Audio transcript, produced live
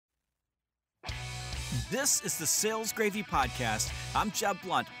This is the Sales Gravy Podcast. I'm Jeb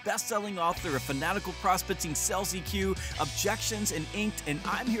Blount, best-selling author of Fanatical Prospecting, Sales EQ, Objections, and Inked, and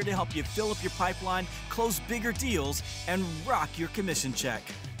I'm here to help you fill up your pipeline, close bigger deals, and rock your commission check.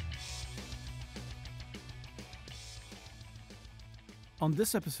 On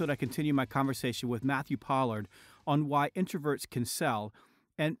this episode, I continue my conversation with Mathew Pollard on why introverts can sell.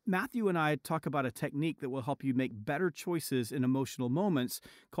 And Mathew and I talk about a technique that will help you make better choices in emotional moments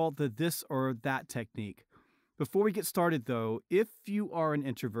called the this or that technique. Before we get started, though, if you are an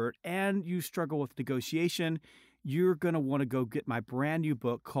introvert and you struggle with negotiation, you're going to want to go get my brand new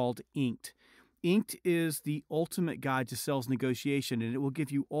book called Inked. Inked is the ultimate guide to sales negotiation, and it will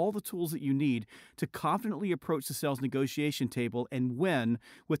give you all the tools that you need to confidently approach the sales negotiation table and win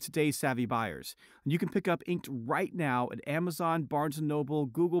with today's savvy buyers. And you can pick up Inked right now at Amazon, Barnes & Noble,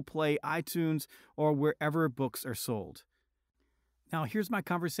 Google Play, iTunes, or wherever books are sold. Now, here's my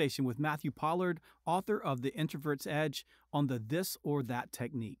conversation with Mathew Pollard, author of The Introvert's Edge, on the this or that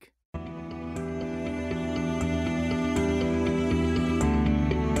technique.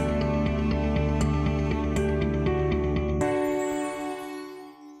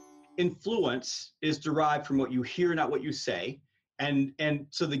 Influence is derived from what you hear, not what you say. And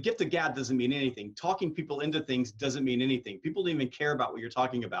so the gift of gab doesn't mean anything. Talking people into things doesn't mean anything. People don't even care about what you're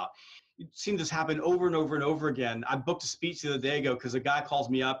talking about. You've seen this happen over and over and over again. I booked a speech the other day ago because a guy calls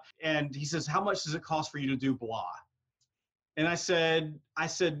me up and he says, "How much does it cost for you to do blah?" And I said,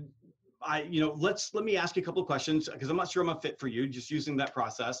 let me ask you a couple of questions because I'm not sure I'm a fit for you, just using that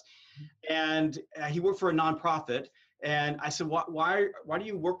process. And he worked for a nonprofit. And I said, why do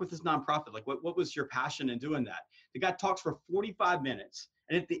you work with this nonprofit? Like, what was your passion in doing that? The guy talks for 45 minutes.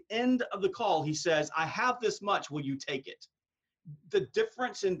 And at the end of the call, he says, "I have this much, will you take it?" The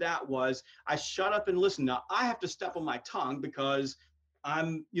difference in that was I shut up and listened. Now I have to step on my tongue because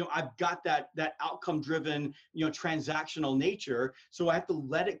I've got that outcome driven, transactional nature. So I have to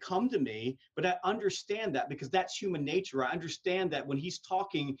let it come to me, but I understand that because that's human nature. I understand that when he's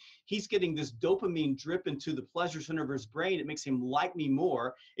talking, he's getting this dopamine drip into the pleasure center of his brain. It makes him like me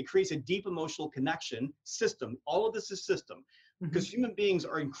more. It creates a deep emotional connection system. All of this is system because human beings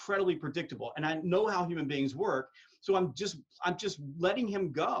are incredibly predictable and I know how human beings work. So I'm just letting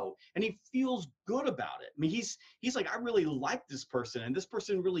him go and he feels good about it. I mean, he's like, I really like this person and this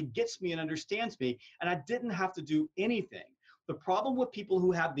person really gets me and understands me. And I didn't have to do anything. The problem with people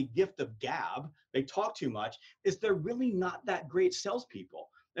who have the gift of gab, they talk too much, is they're really not that great salespeople.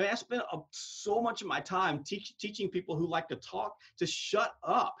 I mean, I spent so much of my time teaching people who like to talk to shut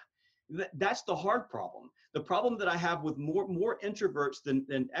up. That's the hard problem. The problem that I have with more introverts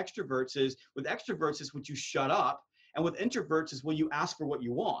than extroverts is with extroverts is would you shut up, and with introverts is will you ask for what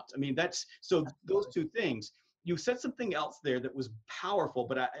you want. I mean, that's so those two things. You said something else there that was powerful,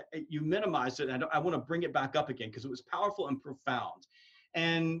 but you minimized it. And I want to bring it back up again because it was powerful and profound.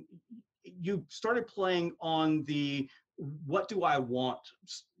 And you started playing on the what do I want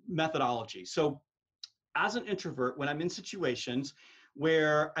methodology. So as an introvert, when I'm in situations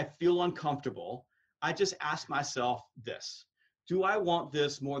where I feel uncomfortable, I just ask myself this: do I want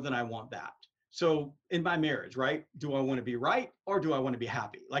this more than I want that? So in my marriage, right? Do I want to be right or do I want to be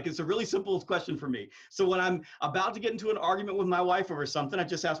happy? Like, it's a really simple question for me. So when I'm about to get into an argument with my wife over something, I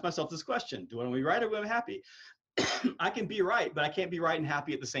just ask myself this question: do I want to be right or do I want to be happy? I can be right, but I can't be right and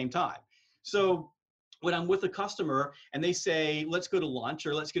happy at the same time. So when I'm with a customer and they say, let's go to lunch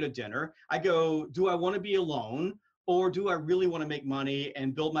or let's go to dinner, I go, do I want to be alone? Or do I really want to make money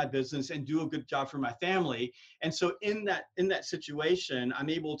and build my business and do a good job for my family? And so in that situation, I'm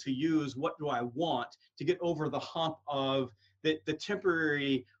able to use what do I want to get over the hump of the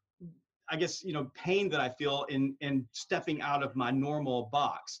temporary, I guess, pain that I feel in stepping out of my normal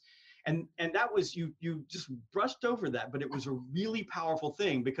box. And that was, you just brushed over that, but it was a really powerful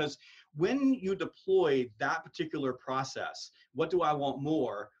thing because when you deploy that particular process, what do I want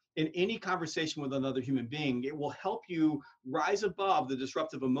more? In any conversation with another human being, it will help you rise above the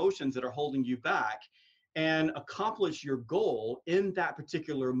disruptive emotions that are holding you back and accomplish your goal in that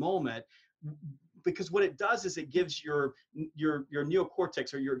particular moment. Because what it does is it gives your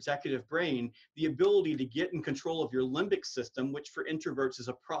neocortex or your executive brain the ability to get in control of your limbic system, which for introverts is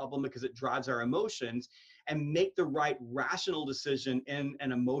a problem because it drives our emotions, and make the right rational decision in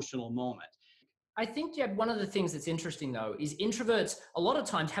an emotional moment. I think, Jeb, one of the things that's interesting, though, is introverts a lot of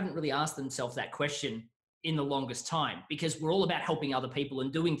times haven't really asked themselves that question in the longest time because we're all about helping other people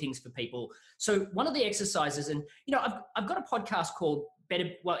and doing things for people. So one of the exercises, and, I've got a podcast called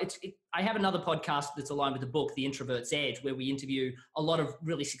I have another podcast that's aligned with the book, The Introvert's Edge, where we interview a lot of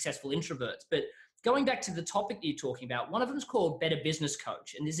really successful introverts. But going back to the topic that you're talking about, one of them is called Better Business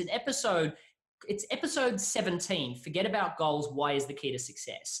Coach. And there's an episode it's episode 17, Forget About Goals, Why is the Key to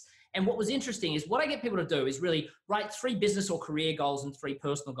Success. And what was interesting is what I get people to do is really write 3 business or career goals and 3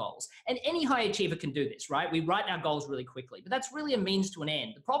 personal goals. And any high achiever can do this, right? We write our goals really quickly, but that's really a means to an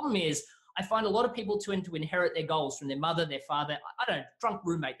end. The problem is I find a lot of people tend to inherit their goals from their mother, their father, I don't know, drunk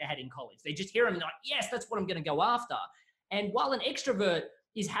roommate they had in college. They just hear them and they're like, yes, that's what I'm going to go after. And while an extrovert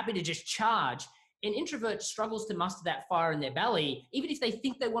is happy to just charge, an introvert struggles to muster that fire in their belly, even if they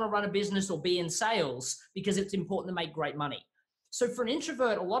think they want to run a business or be in sales because it's important to make great money. So for an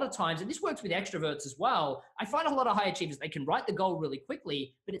introvert, a lot of times, and this works with extroverts as well, I find a lot of high achievers, they can write the goal really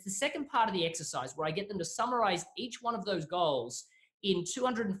quickly, but it's the second part of the exercise where I get them to summarize each one of those goals in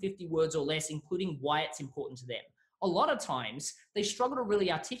 250 words or less, including why it's important to them. A lot of times they struggle to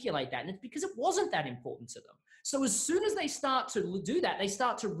really articulate that, and it's because it wasn't that important to them. So as soon as they start to do that, they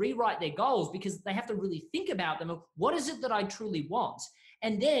start to rewrite their goals because they have to really think about them. What is it that I truly want?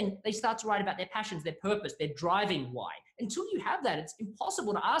 And then they start to write about their passions, their purpose, their driving why. Until you have that, it's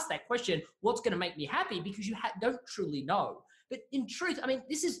impossible to ask that question, what's going to make me happy? Because you don't truly know. But in truth,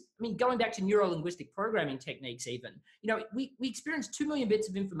 going back to neuro-linguistic programming techniques even, we experience 2 million bits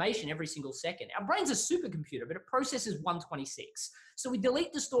of information every single second. Our brain's a supercomputer, but it processes 126. So we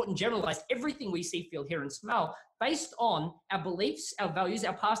delete, distort, and generalize everything we see, feel, hear, and smell based on our beliefs, our values,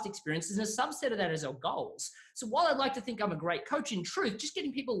 our past experiences, and a subset of that is our goals. So while I'd like to think I'm a great coach, in truth, just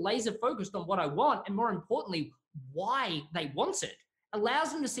getting people laser focused on what I want, and more importantly, why they want it,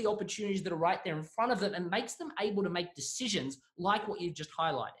 allows them to see opportunities that are right there in front of them and makes them able to make decisions like what you've just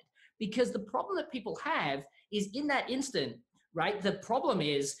highlighted. Because the problem that people have is in that instant, right? The problem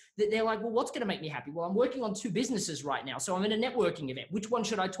is that they're like, well, what's going to make me happy? Well, I'm working on 2 businesses right now. So I'm in a networking event. Which one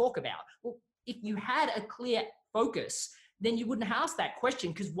should I talk about? Well, if you had a clear focus, then you wouldn't ask that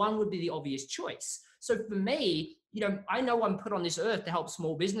question because one would be the obvious choice. So for me, I know I'm put on this earth to help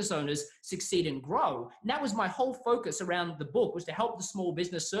small business owners succeed and grow. And that was my whole focus around the book, was to help the small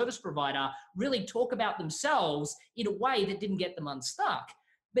business service provider really talk about themselves in a way that didn't get them unstuck.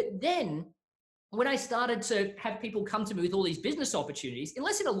 But then when I started to have people come to me with all these business opportunities,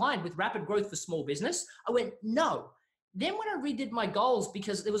 unless it aligned with rapid growth for small business, I went, no. Then when I redid my goals,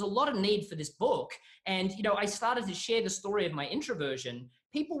 because there was a lot of need for this book, and I started to share the story of my introversion,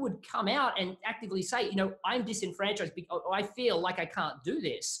 people would come out and actively say, I'm disenfranchised because I feel like I can't do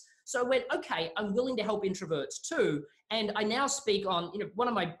this. So I went, okay, I'm willing to help introverts too. And I now speak on, one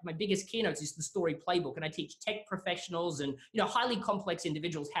of my biggest keynotes is the story playbook. And I teach tech professionals and, highly complex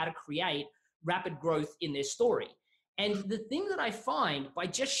individuals how to create rapid growth in their story. And the thing that I find by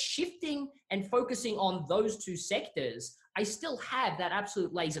just shifting and focusing on those 2 sectors, I still have that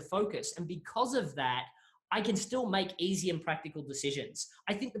absolute laser focus. And because of that, I can still make easy and practical decisions.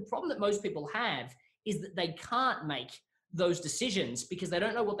 I think the problem that most people have is that they can't make those decisions because they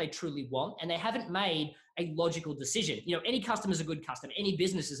don't know what they truly want and they haven't made a logical decision. Any customer is a good customer. Any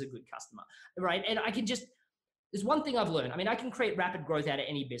business is a good customer, right? And there's one thing I've learned. I can create rapid growth out of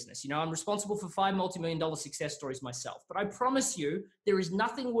any business. I'm responsible for 5 multi-million-dollar success stories myself. But I promise you, there is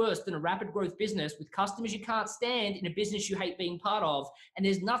nothing worse than a rapid growth business with customers you can't stand in a business you hate being part of. And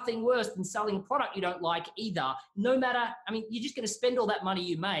there's nothing worse than selling a product you don't like either. No matter, you're just going to spend all that money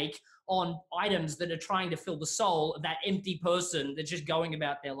you make on items that are trying to fill the soul of that empty person that's just going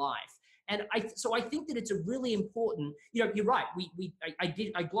about their life. And I think that it's a really important, you're right.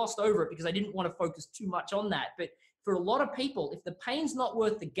 I glossed over it because I didn't want to focus too much on that. But for a lot of people, if the pain's not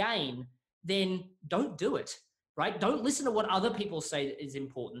worth the gain, then don't do it, right? Don't listen to what other people say is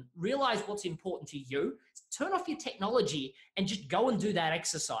important. Realize what's important to you. Turn off your technology and just go and do that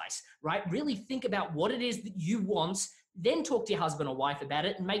exercise, right? Really think about what it is that you want, then talk to your husband or wife about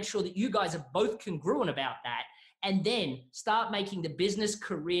it and make sure that you guys are both congruent about that. And then start making the business,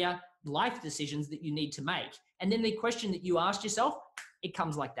 career, life decisions that you need to make. And then the question that you asked yourself, it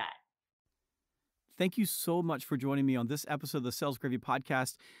comes like that. Thank you so much for joining me on this episode of the Sales Gravy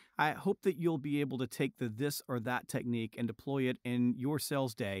Podcast. I hope that you'll be able to take the this or that technique and deploy it in your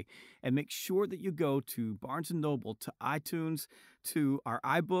sales day. And make sure that you go to Barnes & Noble, to iTunes, to our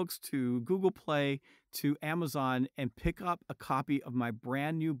iBooks, to Google Play, to Amazon, and pick up a copy of my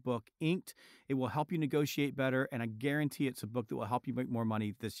brand new book, Inked. It will help you negotiate better, and I guarantee it's a book that will help you make more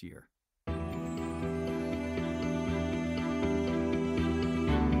money this year.